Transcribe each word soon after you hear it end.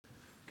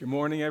Good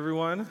morning,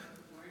 everyone.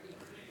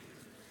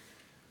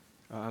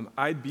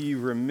 I'd be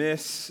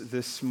remiss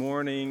this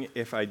morning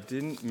if I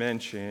didn't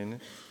mention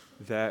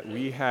that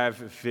we have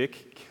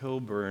Vic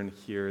Kilburn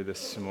here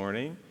this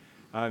morning.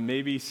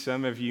 Maybe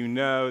some of you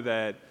know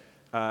that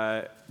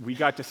we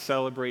got to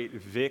celebrate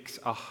Vic's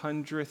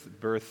 100th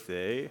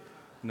birthday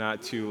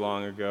not too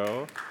long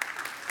ago.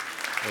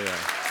 Yeah.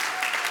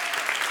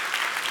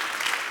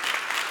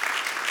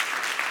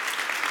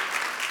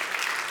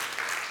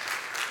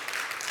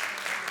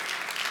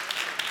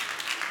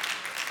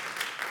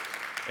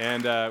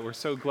 And we're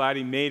so glad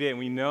he made it, and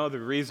we know the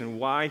reason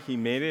why he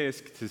made it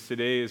is because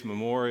today is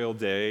Memorial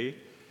Day.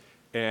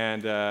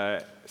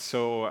 And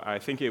so I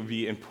think it would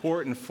be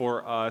important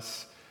for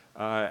us,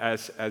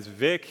 as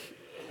Vic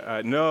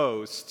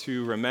knows,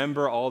 to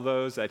remember all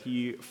those that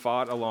he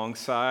fought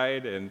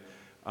alongside and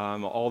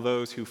all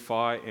those who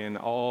fought in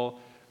all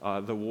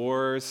the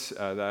wars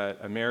that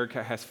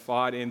America has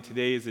fought in.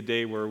 Today is the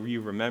day where we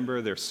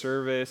remember their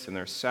service and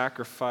their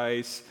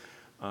sacrifice.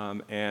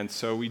 And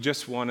so we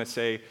just want to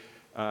say,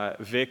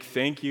 Vic,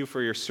 thank you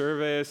for your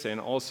service,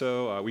 and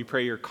also we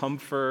pray your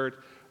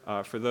comfort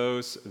for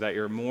those that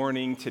you're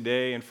mourning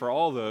today, and for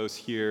all those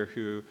here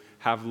who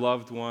have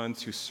loved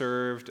ones who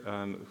served,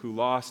 who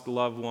lost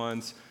loved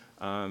ones.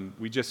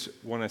 We just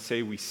want to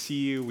say we see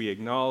you, we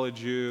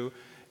acknowledge you,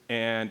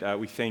 and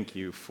we thank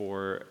you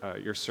for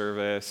your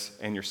service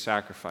and your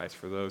sacrifice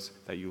for those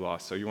that you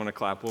lost. So you want to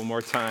clap one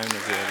more time?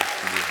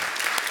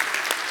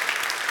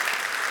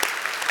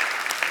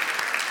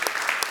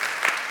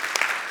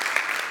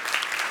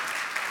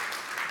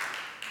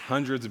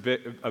 Hundred's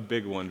a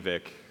big one,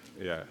 Vic.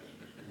 Yeah,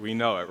 we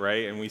know it,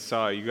 right? And we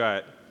saw you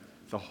got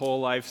the whole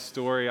life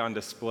story on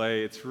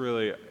display. It's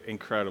really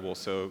incredible.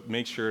 So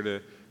make sure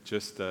to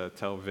just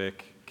tell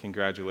Vic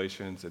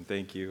congratulations and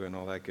thank you and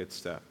all that good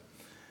stuff.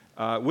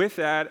 With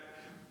that,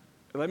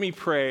 let me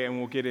pray and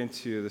we'll get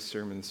into the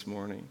sermon this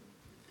morning.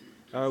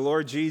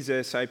 Lord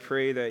Jesus, I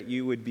pray that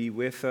you would be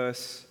with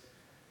us,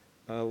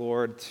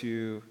 Lord,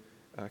 to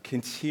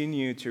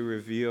continue to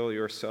reveal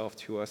yourself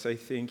to us. I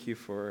thank you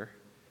for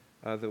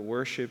the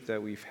worship that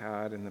we've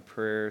had and the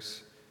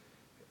prayers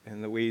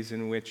and the ways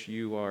in which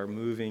you are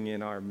moving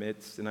in our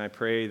midst. And I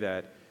pray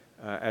that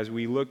as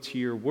we look to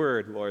your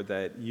word, Lord,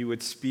 that you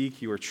would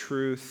speak your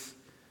truth,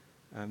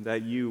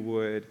 that you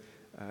would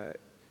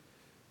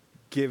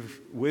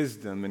give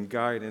wisdom and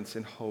guidance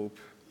and hope,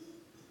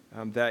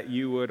 that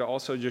you would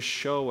also just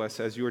show us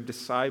as your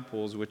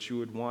disciples what you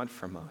would want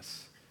from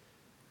us.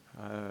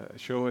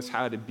 Show us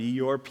how to be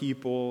your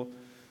people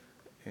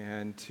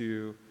and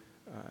to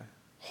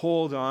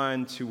hold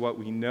on to what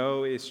we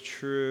know is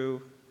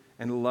true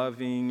and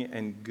loving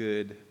and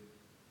good.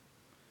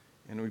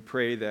 And we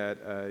pray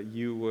that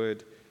you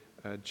would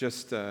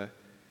just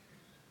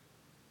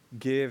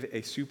give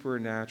a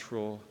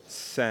supernatural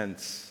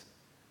sense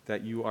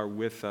that you are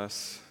with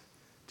us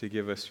to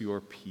give us your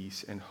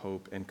peace and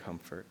hope and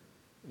comfort.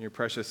 In your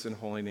precious and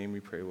holy name we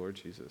pray, Lord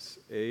Jesus.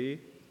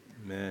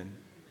 Amen.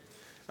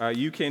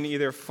 You can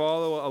either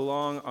follow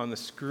along on the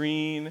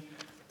screen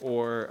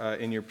or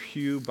in your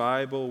pew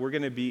Bible. We're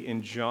going to be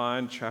in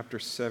John chapter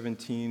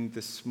 17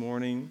 this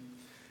morning.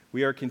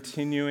 We are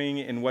continuing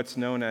in what's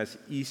known as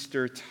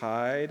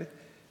Eastertide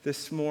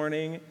this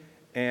morning,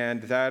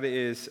 and that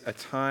is a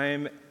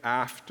time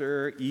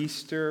after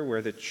Easter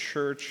where the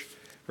church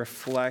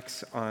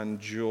reflects on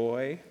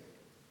joy.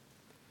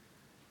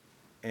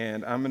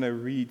 And I'm going to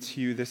read to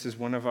you, this is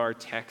one of our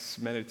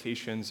text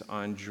meditations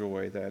on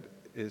joy that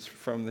is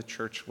from the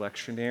church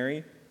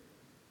lectionary.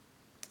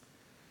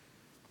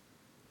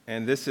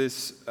 And this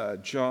is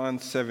John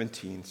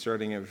 17,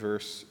 starting at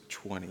verse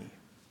 20.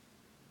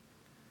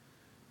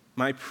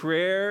 My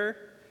prayer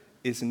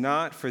is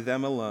not for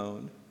them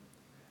alone.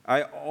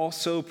 I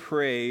also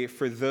pray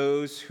for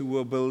those who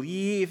will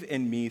believe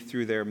in me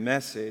through their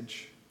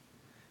message,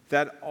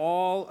 that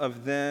all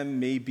of them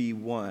may be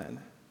one.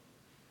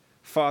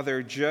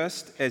 Father,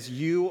 just as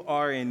you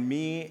are in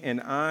me and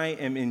I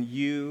am in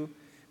you,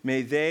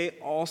 may they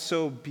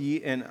also be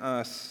in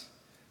us,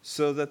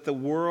 so that the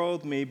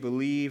world may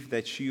believe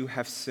that you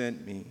have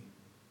sent me.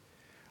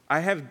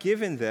 I have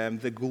given them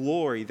the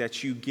glory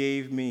that you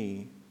gave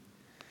me,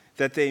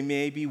 that they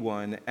may be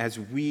one as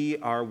we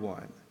are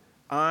one,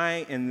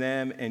 I in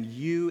them and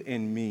you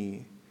in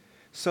me,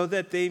 so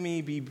that they may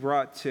be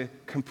brought to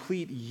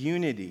complete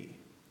unity.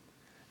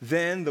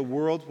 Then the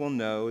world will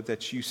know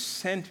that you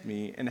sent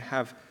me and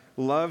have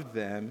loved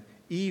them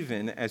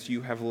even as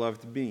you have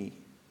loved me.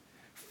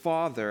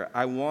 Father,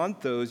 I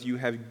want those you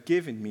have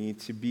given me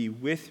to be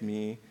with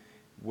me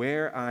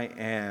where I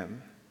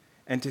am,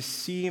 and to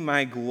see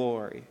my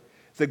glory,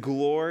 the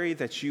glory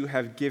that you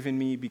have given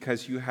me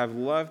because you have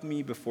loved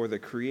me before the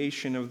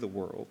creation of the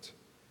world.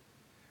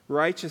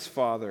 Righteous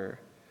Father,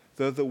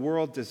 though the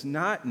world does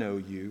not know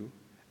you,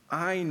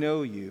 I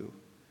know you,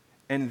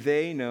 and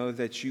they know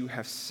that you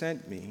have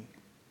sent me.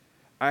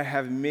 I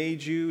have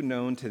made you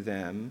known to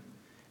them,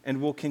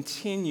 and will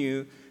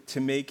continue to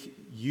make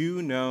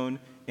you known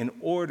in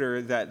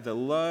order that the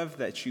love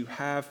that you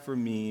have for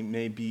me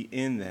may be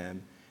in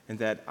them, and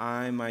that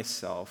I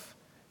myself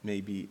may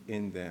be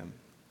in them.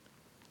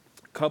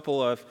 A couple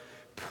of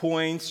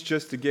points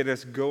just to get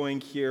us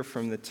going here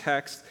from the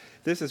text.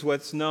 This is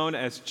what's known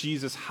as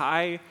Jesus'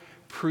 high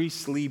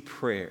priestly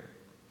prayer.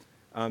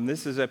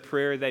 This is a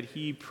prayer that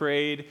he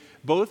prayed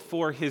both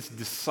for his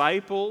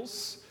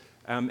disciples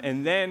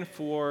and then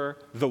for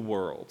the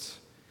world.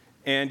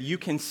 And you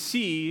can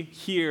see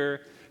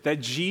here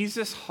that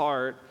Jesus'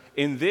 heart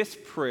in this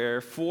prayer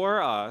for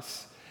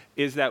us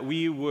is that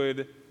we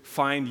would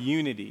find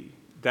unity,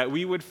 that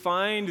we would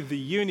find the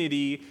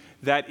unity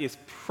that is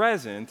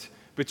present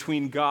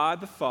between God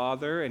the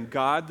Father and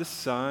God the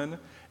Son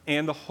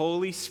and the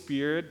Holy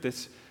Spirit,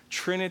 this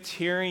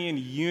Trinitarian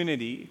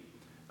unity,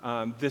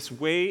 this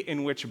way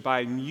in which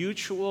by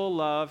mutual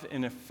love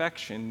and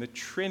affection, the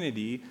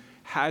Trinity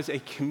has a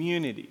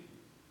community.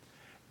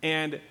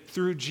 And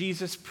through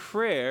Jesus'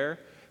 prayer,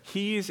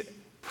 he's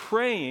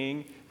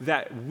praying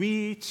that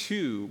we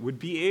too would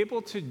be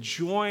able to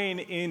join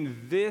in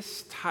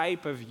this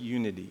type of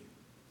unity.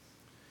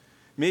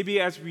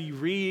 Maybe as we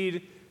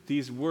read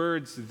these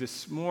words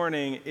this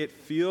morning, it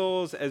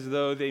feels as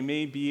though they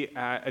may be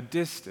at a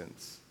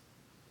distance.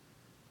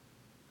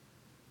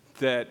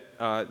 That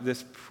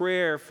this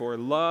prayer for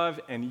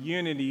love and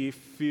unity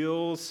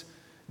feels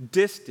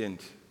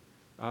distant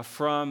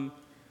from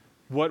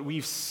what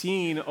we've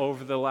seen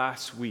over the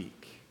last week.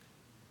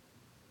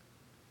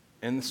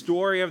 And the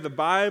story of the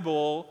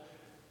Bible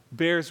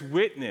bears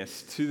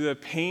witness to the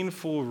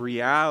painful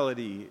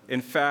reality,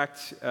 in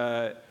fact,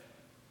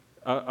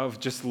 of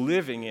just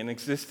living and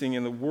existing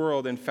in the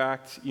world. In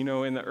fact, in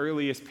the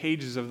earliest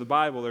pages of the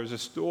Bible, there's a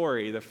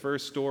story, the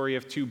first story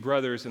of two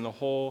brothers in the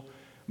whole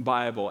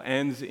Bible,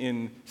 ends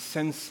in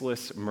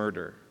senseless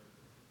murder.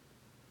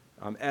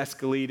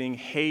 Escalating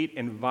hate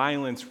and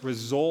violence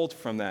result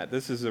from that.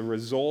 This is a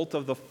result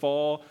of the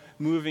fall,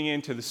 moving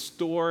into the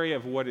story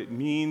of what it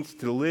means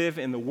to live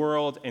in the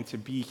world and to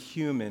be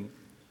human.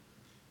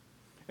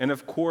 And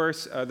of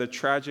course, the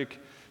tragic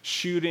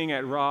shooting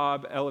at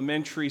Robb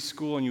Elementary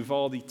School in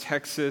Uvalde,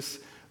 Texas,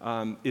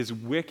 is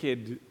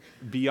wicked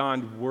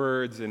beyond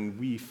words, and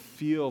we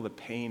feel the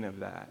pain of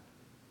that.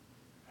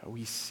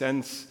 We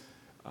sense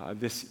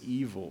this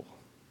evil.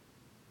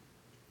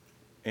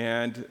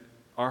 And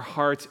our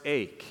hearts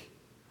ache.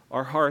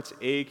 Our hearts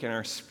ache and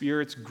our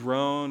spirits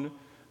groan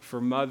for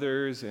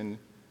mothers and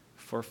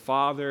for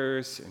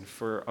fathers and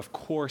for, of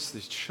course, the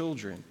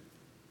children.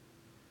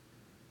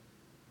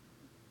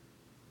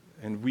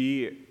 And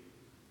we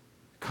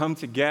come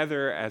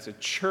together as a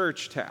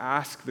church to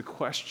ask the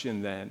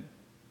question then,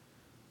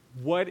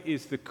 what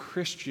is the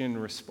Christian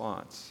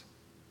response?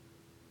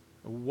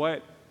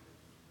 What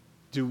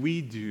do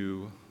we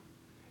do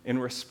in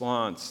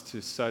response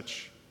to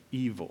such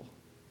evil?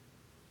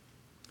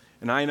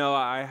 And I know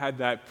I had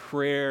that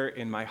prayer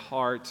in my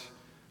heart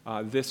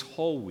this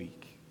whole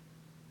week.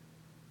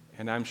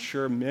 And I'm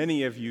sure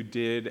many of you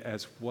did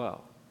as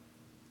well.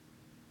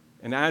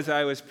 And as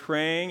I was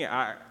praying,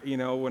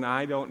 when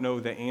I don't know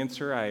the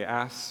answer, I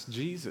ask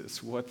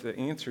Jesus what the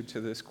answer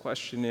to this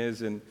question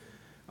is. And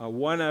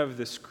one of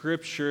the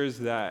scriptures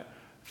that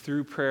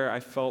through prayer I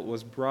felt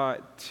was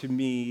brought to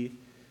me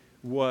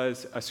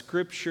was a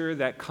scripture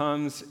that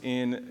comes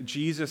in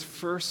Jesus'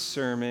 first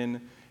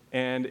sermon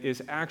and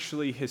is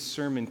actually his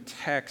sermon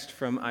text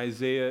from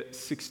Isaiah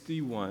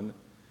 61,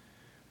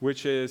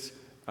 which is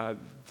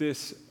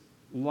this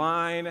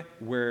line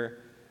where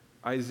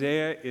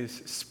Isaiah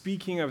is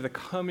speaking of the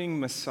coming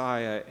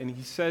Messiah, and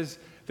he says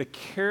the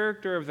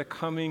character of the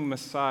coming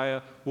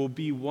Messiah will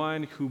be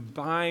one who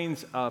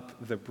binds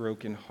up the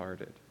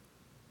brokenhearted.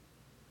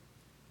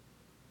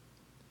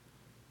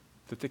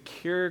 That the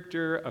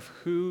character of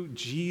who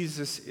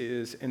Jesus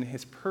is and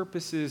his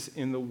purposes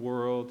in the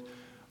world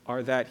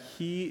are that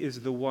he is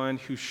the one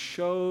who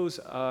shows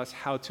us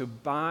how to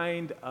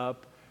bind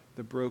up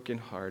the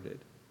brokenhearted.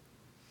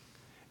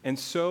 And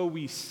so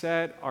we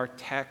set our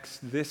text,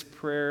 this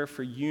prayer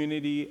for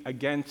unity,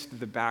 against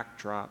the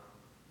backdrop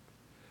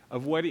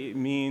of what it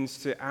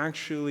means to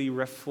actually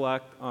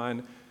reflect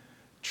on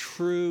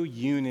true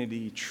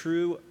unity,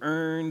 true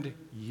earned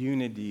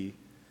unity,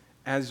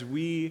 as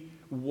we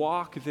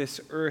walk this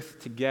earth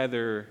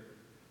together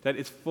that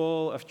is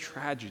full of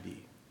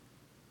tragedy.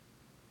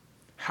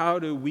 How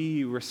do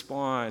we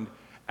respond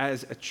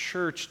as a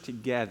church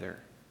together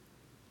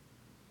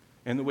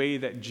in the way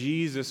that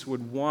Jesus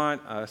would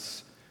want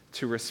us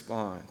to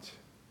respond?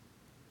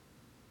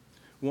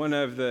 One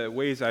of the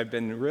ways I've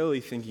been really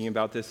thinking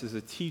about this is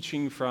a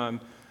teaching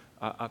from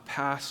a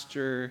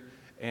pastor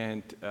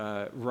and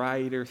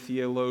writer,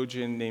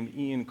 theologian named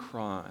Ian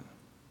Cron.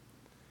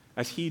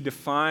 As he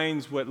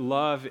defines what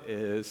love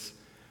is,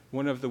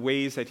 one of the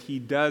ways that he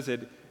does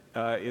it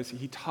is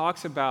he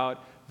talks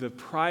about the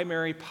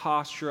primary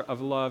posture of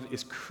love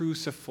is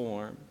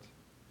cruciformed,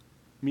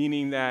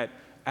 meaning that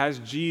as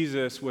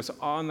Jesus was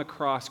on the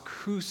cross,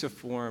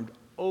 cruciformed,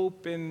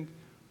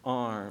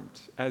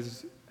 open-armed,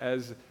 as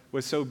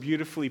was so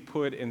beautifully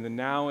put in the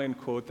Now In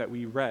quote that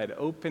we read,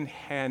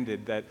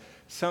 open-handed, that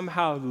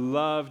somehow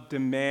love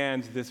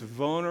demands this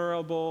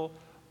vulnerable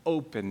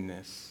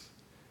openness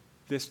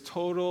this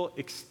total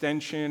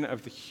extension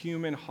of the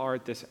human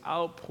heart, this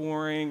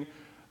outpouring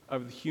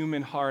of the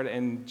human heart.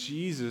 And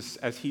Jesus,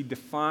 as he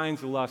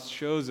defines lust,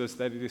 shows us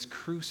that it is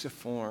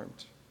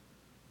cruciformed,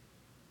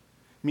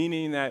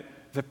 meaning that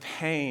the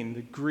pain,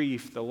 the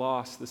grief, the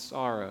loss, the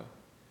sorrow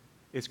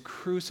is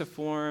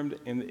cruciformed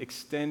in the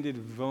extended,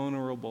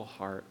 vulnerable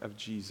heart of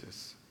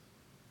Jesus.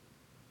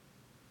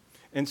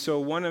 And so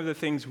one of the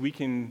things we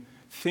can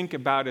think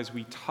about as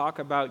we talk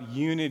about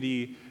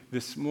unity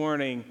this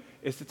morning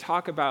is to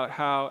talk about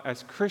how,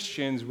 as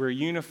Christians, we're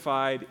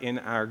unified in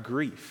our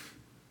grief.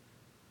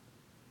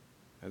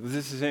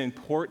 This is an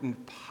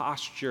important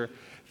posture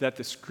that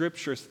the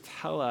Scriptures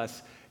tell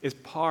us is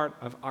part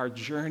of our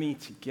journey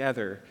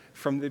together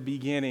from the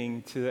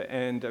beginning to the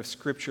end of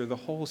Scripture. The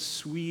whole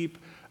sweep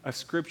of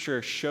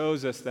Scripture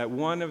shows us that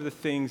one of the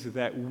things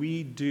that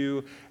we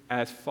do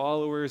as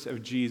followers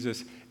of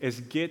Jesus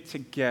is get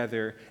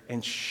together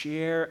and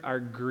share our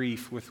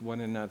grief with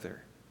one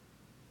another.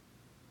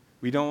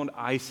 We don't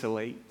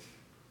isolate.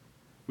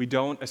 We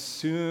don't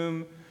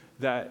assume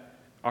that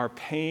our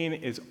pain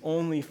is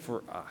only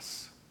for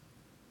us.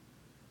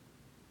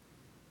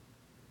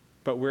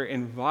 But we're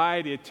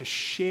invited to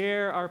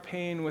share our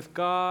pain with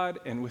God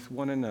and with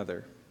one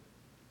another.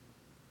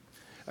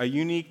 A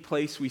unique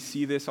place we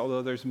see this,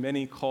 although there's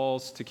many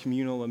calls to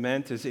communal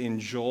lament, is in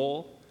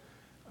Joel.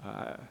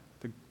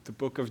 The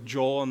book of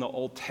Joel in the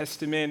Old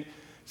Testament.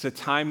 It's a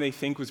time they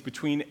think was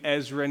between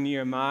Ezra and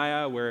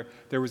Nehemiah, where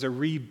there was a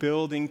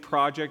rebuilding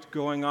project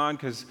going on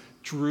because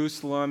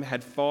Jerusalem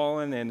had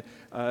fallen and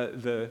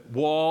the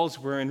walls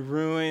were in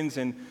ruins.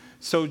 And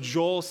so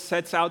Joel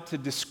sets out to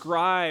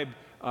describe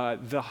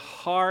the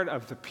heart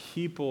of the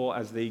people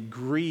as they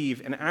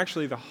grieve, and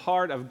actually the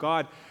heart of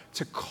God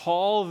to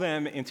call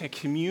them into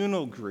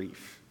communal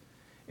grief.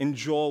 In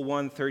Joel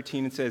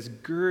 1:13, it says,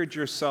 "Gird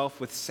yourself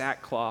with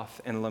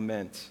sackcloth and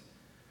lament.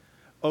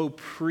 O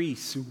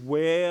priests,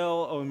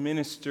 wail, O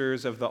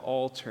ministers of the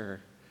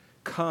altar.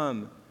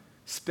 Come,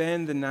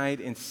 spend the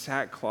night in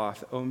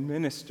sackcloth, O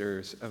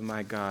ministers of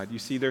my God." You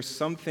see, there's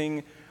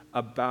something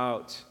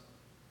about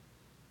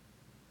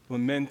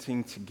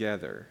lamenting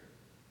together.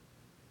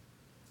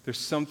 There's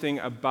something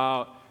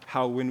about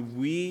how when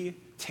we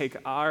take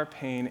our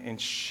pain and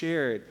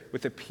share it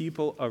with the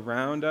people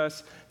around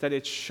us, that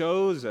it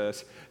shows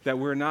us that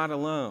we're not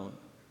alone.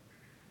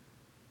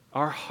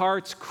 Our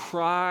hearts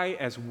cry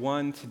as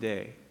one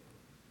today.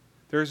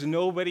 There's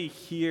nobody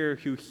here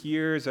who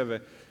hears of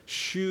a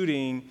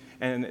shooting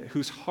and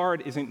whose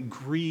heart isn't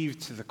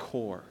grieved to the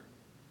core.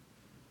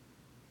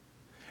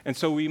 And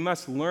so we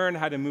must learn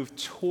how to move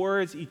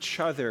towards each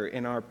other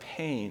in our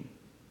pain,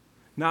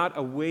 not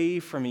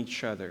away from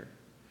each other,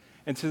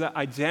 and to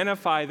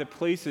identify the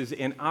places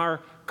in our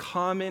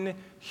common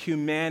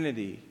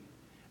humanity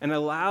and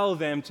allow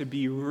them to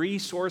be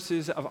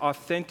resources of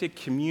authentic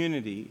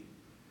community,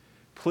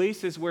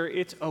 places where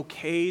it's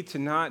okay to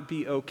not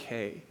be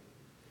okay,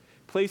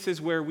 places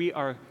where we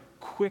are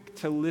quick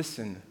to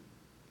listen,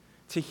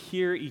 to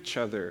hear each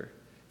other,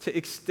 to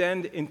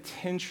extend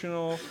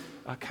intentional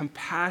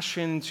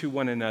compassion to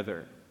one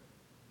another.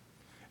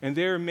 And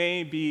there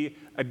may be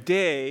a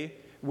day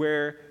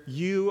where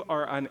you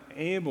are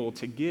unable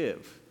to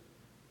give.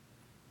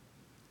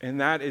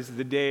 And that is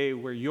the day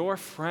where your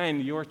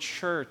friend, your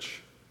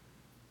church,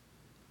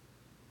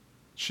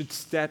 should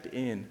step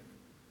in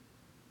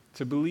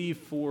to believe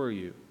for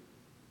you,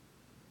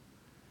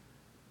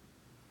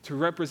 to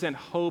represent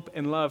hope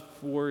and love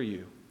for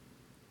you.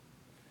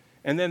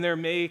 And then there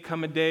may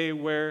come a day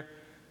where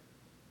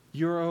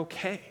you're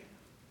okay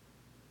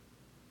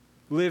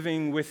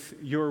living with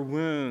your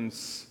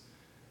wounds.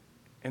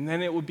 And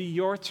then it will be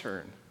your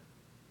turn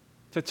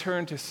to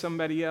turn to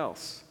somebody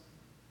else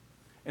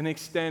and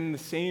extend the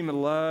same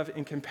love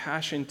and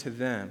compassion to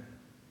them.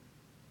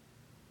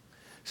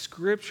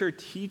 Scripture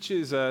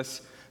teaches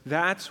us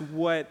that's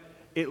what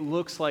it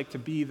looks like to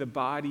be the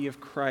body of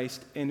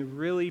Christ in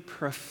really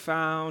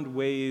profound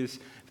ways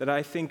that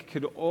I think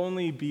could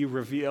only be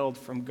revealed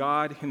from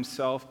God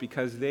himself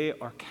because they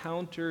are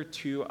counter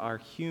to our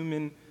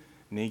human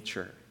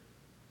nature.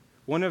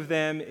 One of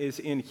them is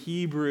in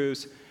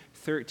Hebrews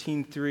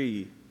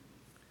 13:3.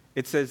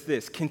 It says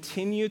this,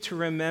 "Continue to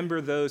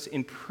remember those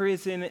in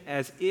prison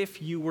as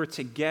if you were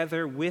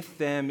together with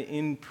them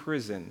in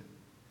prison,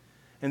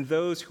 and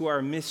those who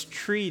are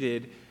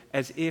mistreated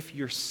as if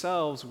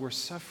yourselves were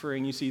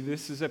suffering." You see,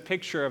 this is a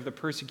picture of the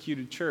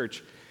persecuted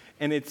church,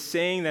 and it's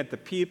saying that the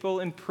people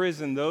in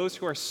prison, those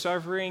who are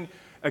suffering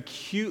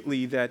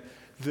acutely, that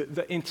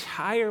the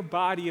entire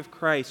body of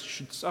Christ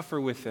should suffer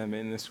with them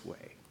in this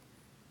way.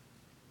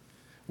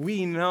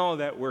 We know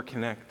that we're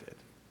connected.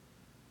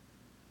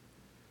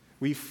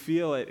 We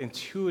feel it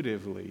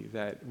intuitively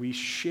that we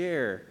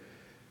share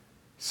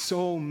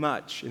so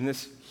much in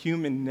this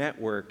human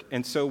network.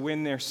 And so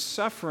when they're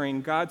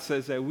suffering, God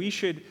says that we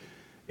should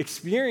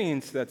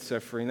experience that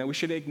suffering, that we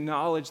should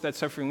acknowledge that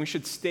suffering. We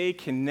should stay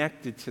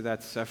connected to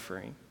that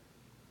suffering.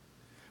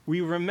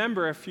 We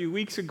remember a few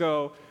weeks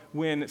ago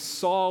when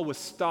Saul was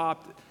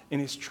stopped in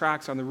his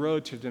tracks on the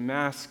road to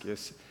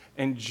Damascus,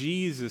 and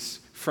Jesus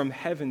from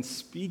heaven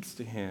speaks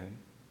to him.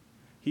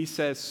 He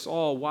says,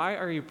 "Saul, why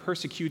are you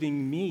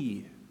persecuting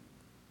me?"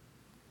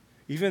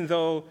 Even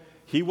though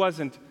he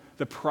wasn't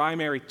the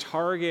primary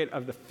target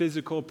of the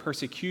physical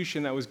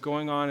persecution that was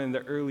going on in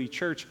the early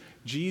church,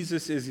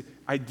 Jesus is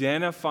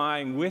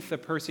identifying with the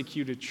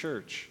persecuted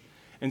church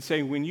and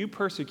saying, when you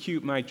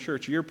persecute my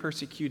church, you're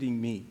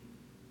persecuting me.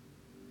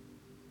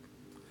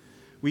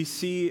 We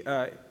see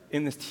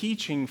in this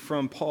teaching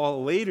from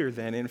Paul later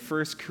then in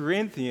 1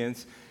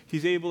 Corinthians,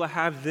 he's able to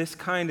have this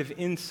kind of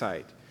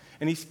insight.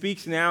 And he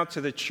speaks now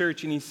to the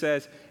church and he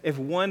says, if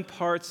one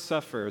part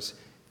suffers,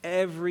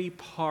 every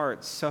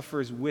part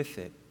suffers with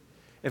it.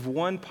 If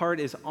one part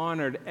is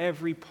honored,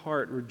 every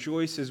part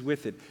rejoices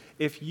with it.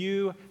 If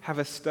you have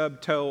a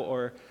stubbed toe,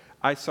 or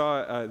I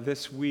saw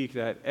this week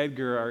that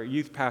Edgar, our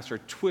youth pastor,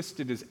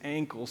 twisted his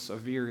ankle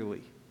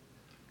severely,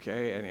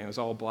 okay, and it was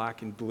all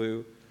black and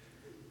blue.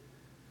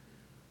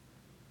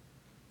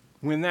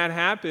 When that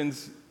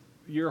happens,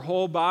 your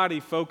whole body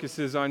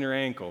focuses on your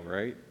ankle,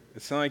 right?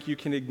 It's not like you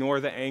can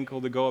ignore the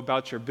ankle to go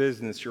about your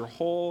business. Your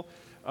whole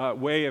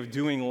way of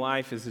doing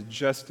life is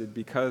adjusted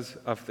because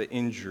of the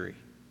injury.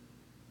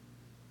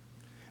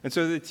 And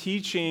so the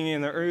teaching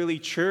in the early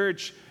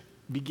church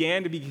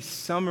began to be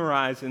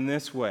summarized in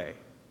this way.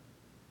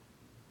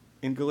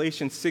 In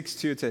Galatians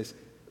 6:2 it says,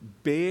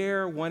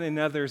 "Bear one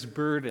another's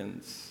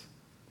burdens,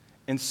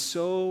 and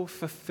so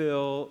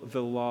fulfill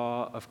the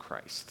law of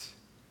Christ."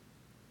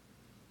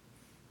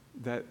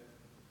 That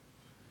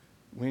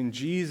when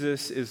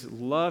Jesus is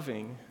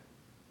loving,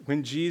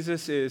 when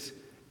Jesus is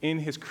in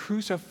his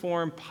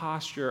cruciform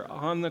posture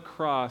on the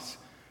cross,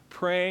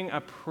 praying a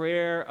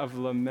prayer of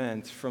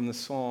lament from the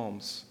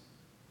Psalms,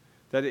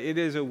 that it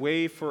is a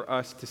way for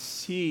us to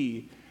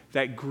see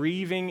that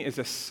grieving is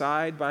a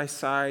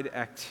side-by-side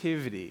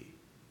activity,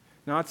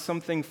 not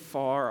something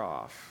far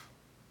off.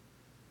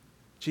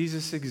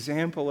 Jesus'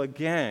 example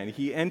again,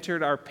 he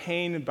entered our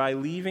pain by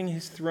leaving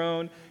his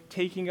throne,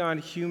 taking on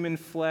human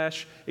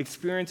flesh,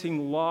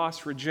 experiencing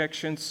loss,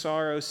 rejection,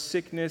 sorrow,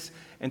 sickness,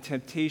 and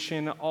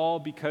temptation, all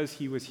because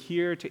he was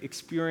here to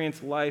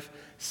experience life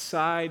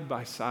side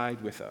by side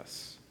with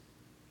us.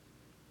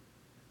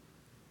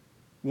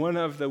 One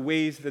of the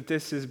ways that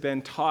this has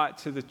been taught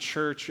to the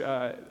church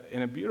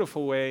in a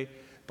beautiful way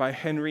by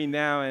Henry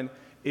Nouwen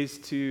is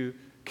to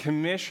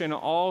commission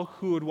all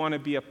who would want to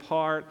be a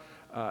part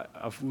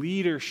of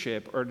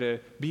leadership or to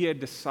be a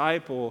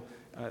disciple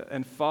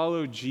and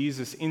follow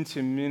Jesus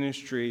into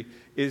ministry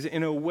is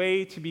in a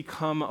way to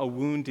become a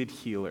wounded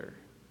healer.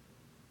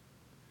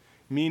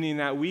 Meaning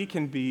that we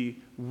can be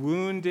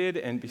wounded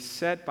and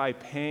beset by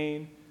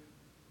pain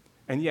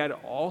and yet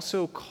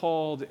also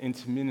called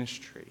into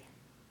ministry.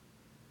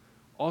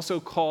 Also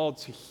called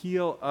to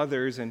heal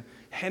others. And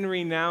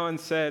Henry Nouwen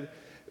said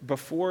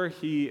before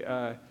he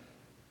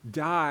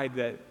died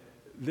that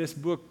this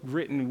book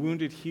written,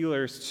 Wounded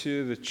Healers,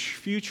 to the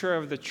future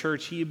of the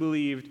church, he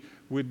believed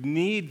would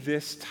need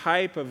this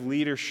type of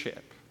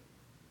leadership.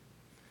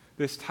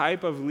 This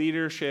type of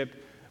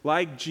leadership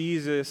like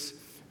Jesus,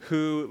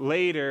 who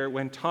later,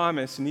 when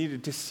Thomas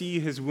needed to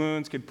see his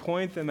wounds, could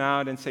point them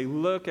out and say,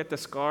 look at the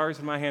scars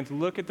in my hands,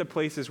 look at the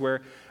places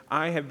where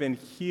I have been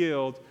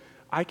healed.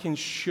 I can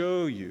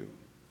show you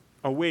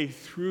a way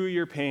through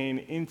your pain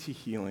into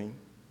healing.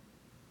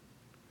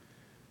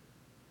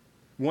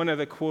 One of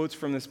the quotes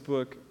from this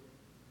book,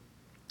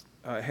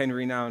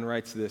 Henry Nouwen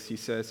writes this. He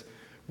says,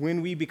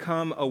 "When we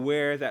become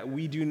aware that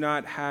we do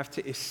not have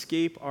to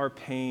escape our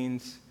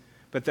pains,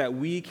 but that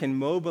we can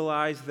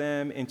mobilize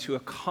them into a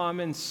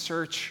common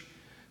search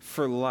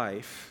for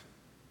life,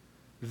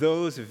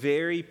 those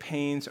very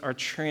pains are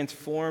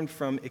transformed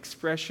from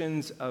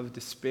expressions of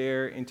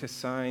despair into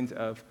signs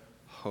of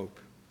hope."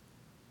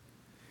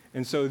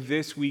 And so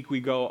this week we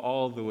go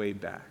all the way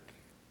back.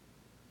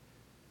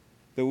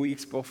 The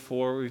weeks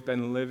before, we've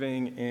been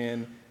living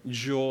in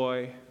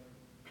joy,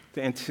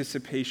 the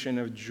anticipation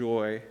of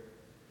joy,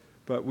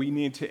 but we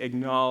need to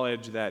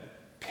acknowledge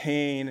that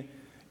pain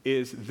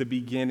is the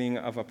beginning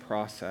of a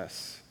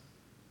process.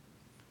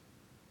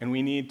 And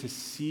we need to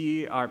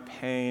see our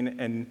pain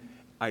and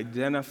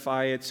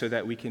identify it so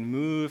that we can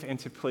move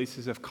into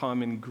places of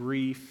common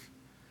grief.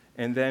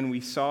 And then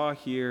we saw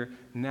here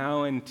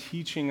Nouwen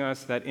teaching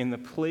us that in the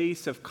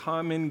place of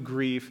common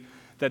grief,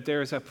 that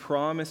there is a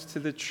promise to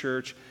the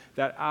church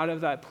that out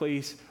of that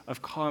place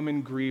of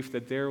common grief,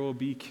 that there will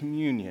be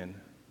communion.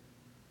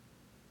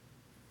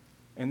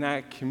 And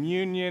that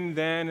communion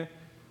then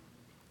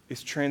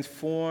is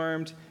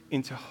transformed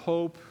into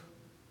hope,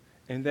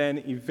 and then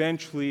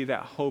eventually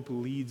that hope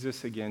leads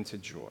us again to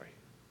joy.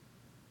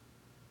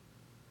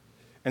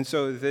 And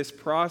so this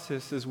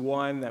process is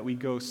one that we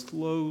go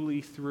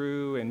slowly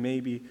through and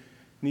maybe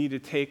need to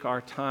take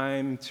our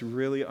time to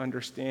really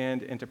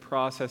understand and to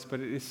process, but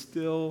it is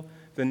still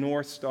the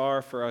North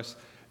Star for us,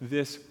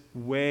 this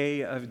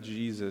way of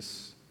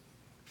Jesus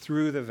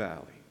through the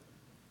valley.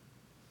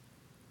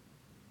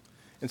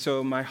 And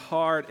so my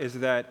heart is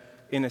that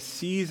in a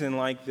season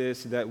like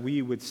this, that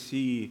we would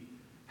see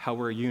how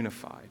we're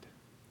unified.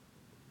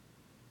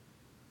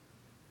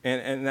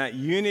 And that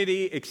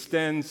unity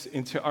extends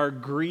into our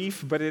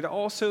grief, but it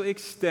also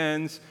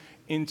extends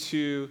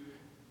into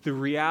the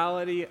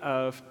reality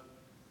of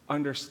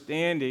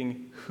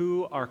understanding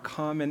who our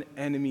common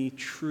enemy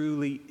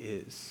truly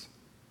is.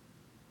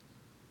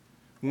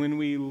 When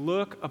we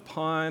look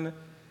upon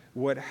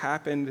what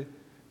happened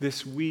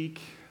this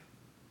week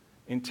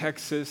in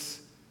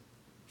Texas,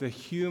 the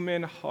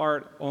human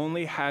heart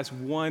only has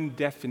one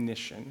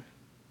definition,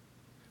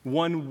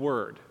 one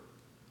word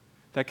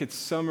that could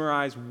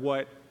summarize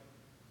what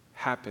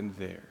happened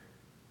there: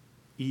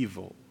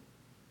 evil.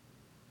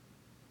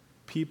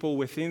 People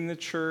within the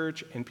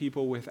church and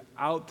people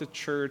without the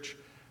church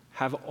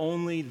have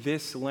only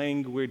this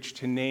language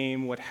to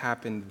name what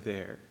happened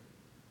there.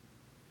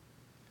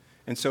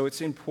 And so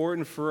it's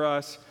important for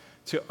us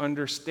to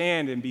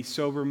understand and be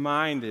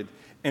sober-minded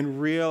and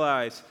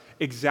realize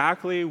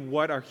exactly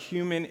what our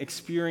human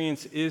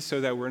experience is so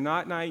that we're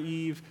not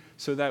naive,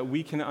 so that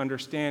we can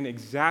understand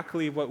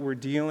exactly what we're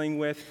dealing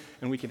with,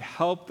 and we can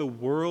help the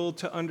world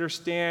to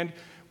understand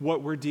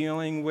what we're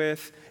dealing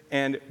with,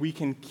 and we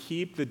can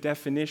keep the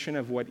definition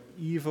of what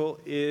evil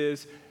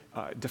is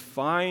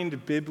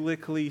defined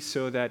biblically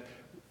so that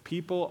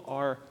people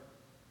are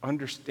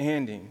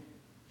understanding,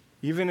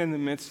 even in the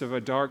midst of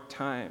a dark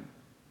time,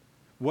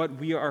 what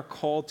we are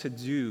called to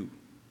do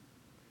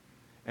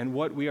and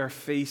what we are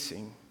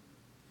facing.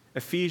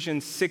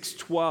 Ephesians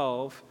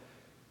 6:12,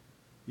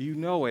 you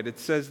know it. It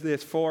says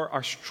this: "For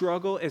our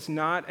struggle is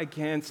not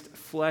against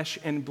flesh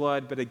and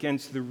blood, but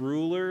against the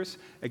rulers,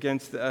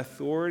 against the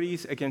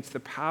authorities, against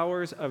the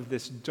powers of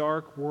this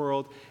dark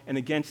world, and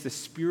against the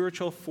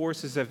spiritual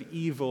forces of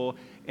evil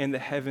in the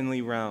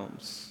heavenly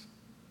realms."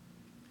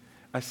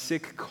 A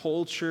sick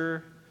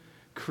culture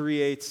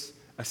creates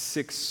a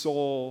sick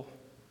soul,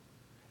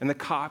 and the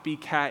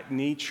copycat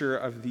nature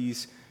of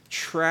these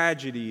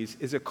tragedies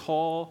is a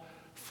call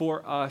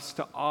for us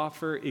to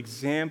offer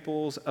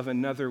examples of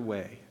another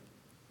way,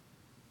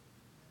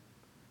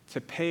 to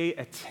pay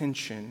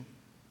attention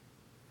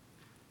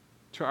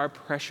to our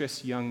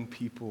precious young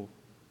people,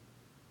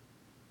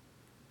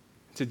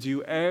 to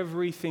do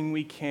everything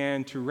we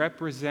can to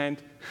represent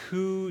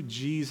who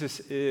Jesus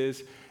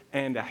is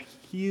and a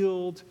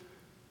healed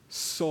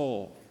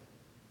soul,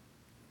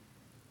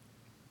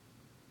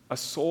 a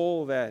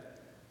soul that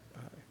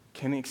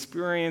can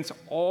experience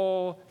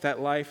all that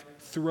life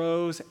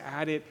throws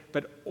at it,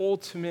 but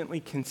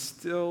ultimately can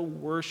still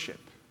worship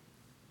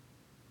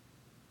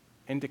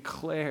and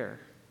declare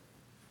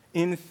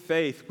in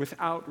faith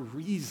without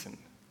reason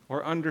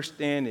or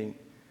understanding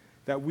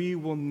that we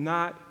will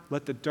not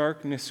let the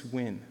darkness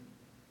win,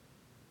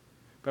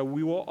 but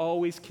we will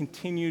always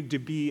continue to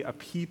be a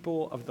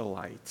people of the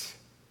light.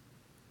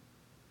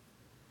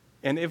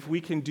 And if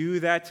we can do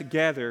that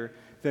together,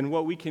 then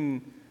what we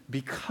can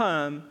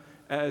become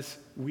as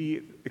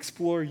we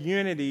explore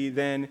unity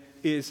then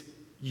is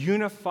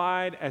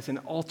unified as an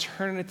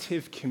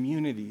alternative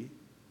community,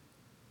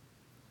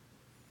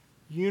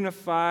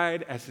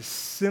 unified as a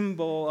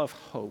symbol of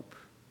hope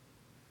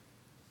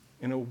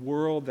in a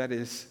world that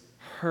is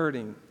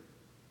hurting.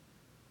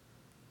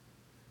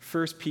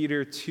 1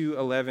 Peter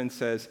 2:11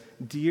 says,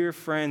 "Dear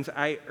friends,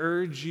 I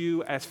urge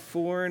you as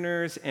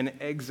foreigners and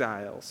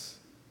exiles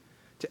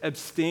to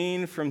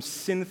abstain from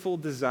sinful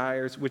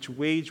desires which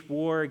wage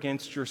war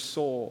against your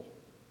soul.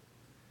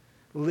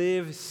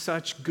 Live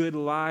such good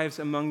lives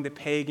among the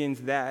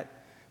pagans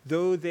that,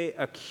 though they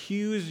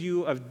accuse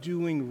you of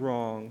doing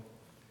wrong,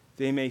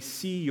 they may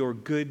see your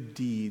good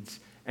deeds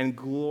and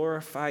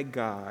glorify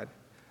God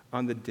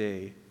on the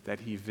day that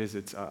he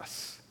visits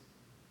us."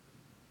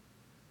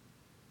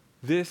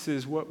 This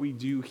is what we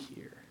do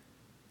here.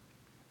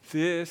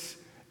 This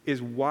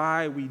is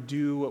why we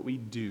do what we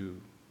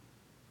do.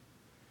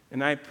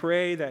 And I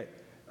pray that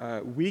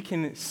we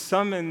can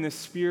summon the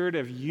spirit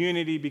of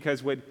unity,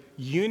 because what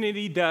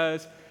unity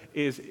does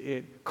is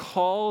it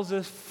calls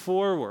us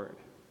forward,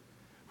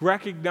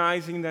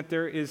 recognizing that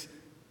there is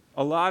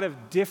a lot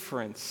of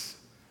different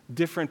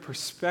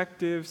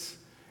perspectives,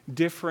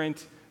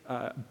 different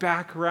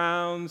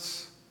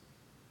backgrounds,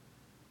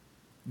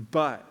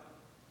 but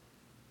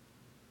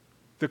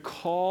the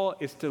call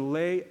is to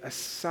lay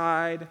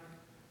aside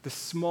the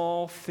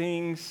small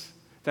things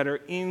that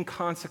are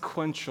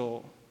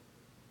inconsequential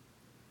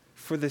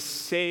for the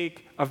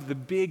sake of the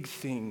big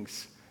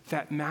things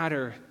that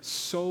matter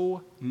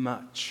so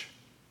much.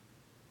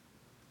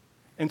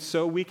 And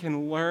so we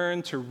can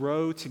learn to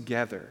row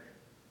together,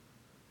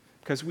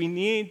 because we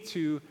need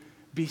to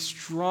be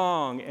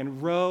strong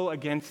and row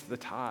against the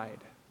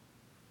tide.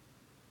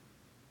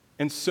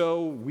 And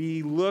so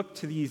we look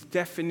to these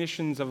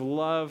definitions of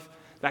love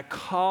that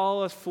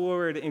call us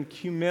forward in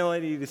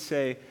humility to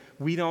say,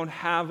 we don't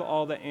have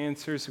all the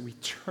answers. We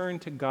turn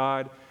to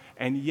God,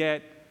 and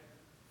yet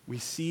we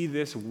see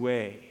this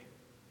way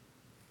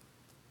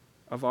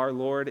of our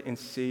Lord and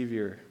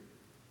Savior,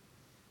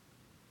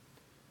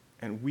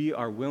 and we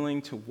are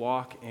willing to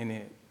walk in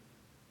it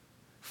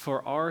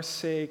for our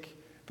sake,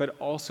 but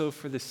also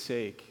for the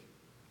sake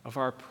of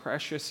our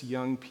precious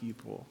young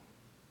people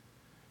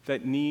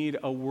that need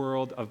a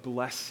world of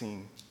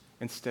blessing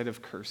instead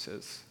of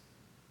curses.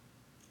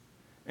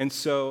 And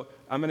so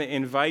I'm going to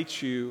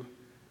invite you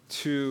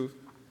to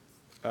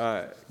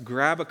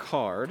grab a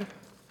card.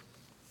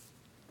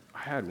 I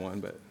had one,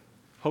 but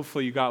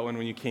hopefully you got one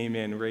when you came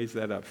in. Raise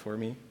that up for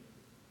me.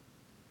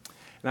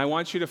 And I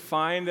want you to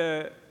find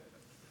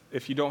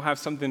if you don't have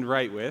something to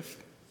write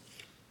with,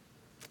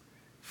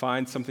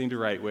 find something to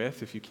write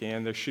with if you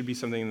can. There should be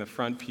something in the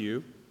front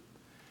pew.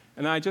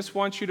 And I just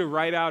want you to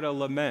write out a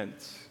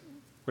lament.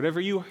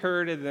 Whatever you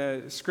heard in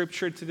the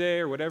scripture today,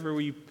 or whatever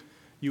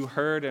you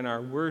heard in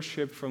our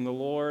worship from the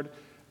Lord,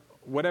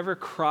 whatever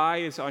cry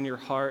is on your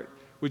heart,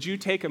 would you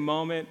take a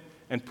moment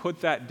and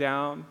put that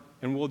down,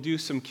 and we'll do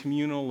some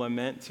communal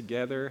lament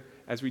together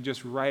as we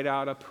just write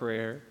out a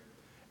prayer.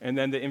 And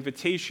then the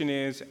invitation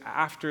is,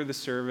 after the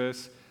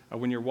service,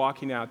 when you're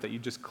walking out, that you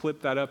just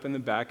clip that up in the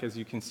back. As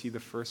you can see, the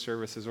first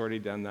service has already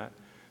done that.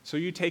 So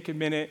you take a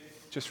minute,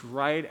 just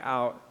write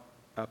out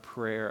a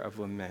prayer of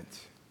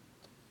lament.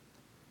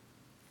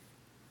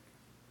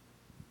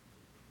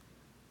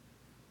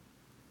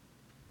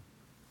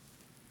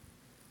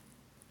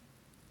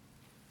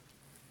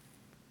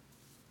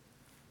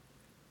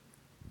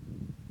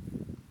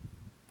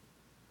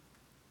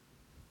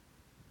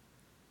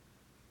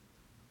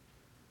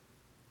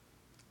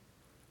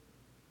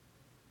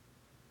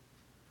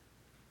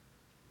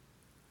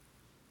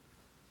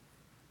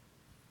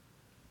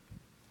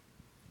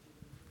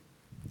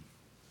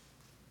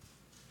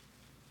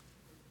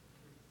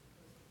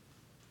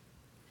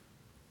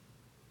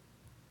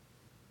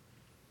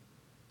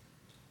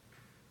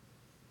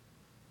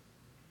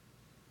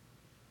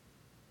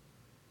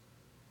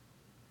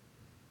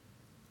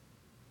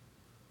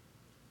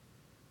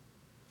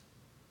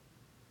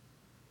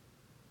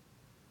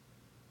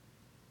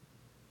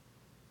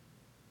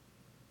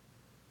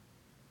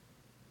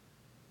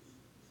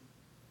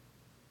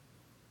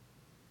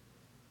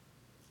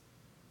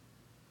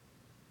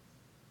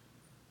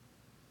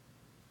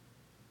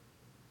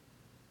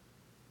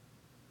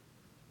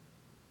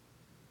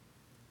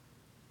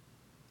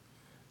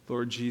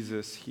 Lord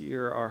Jesus,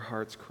 hear our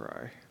heart's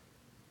cry.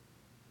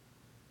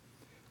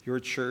 Your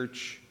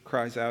church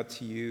cries out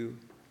to you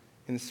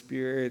in the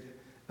spirit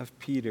of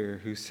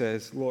Peter, who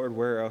says, Lord,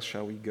 where else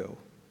shall we go?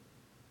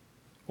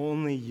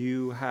 Only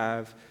you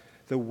have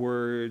the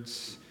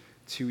words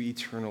to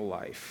eternal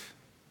life.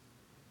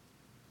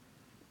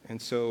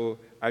 And so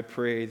I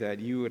pray that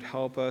you would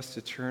help us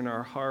to turn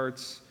our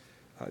hearts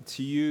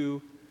to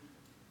you.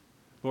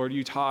 Lord,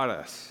 you taught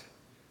us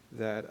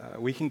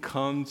that we can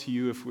come to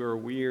you if we're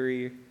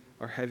weary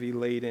or heavy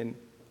laden.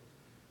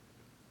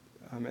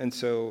 And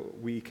so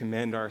we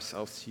commend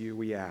ourselves to you.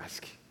 We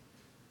ask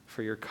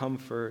for your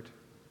comfort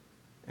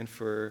and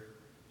for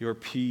your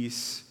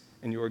peace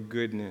and your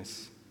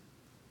goodness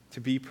to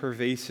be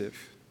pervasive.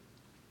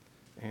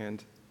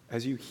 And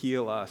as you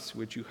heal us,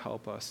 would you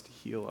help us to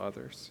heal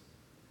others?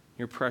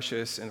 In your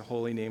precious and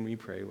holy name we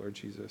pray, Lord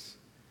Jesus.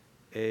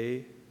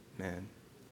 Amen.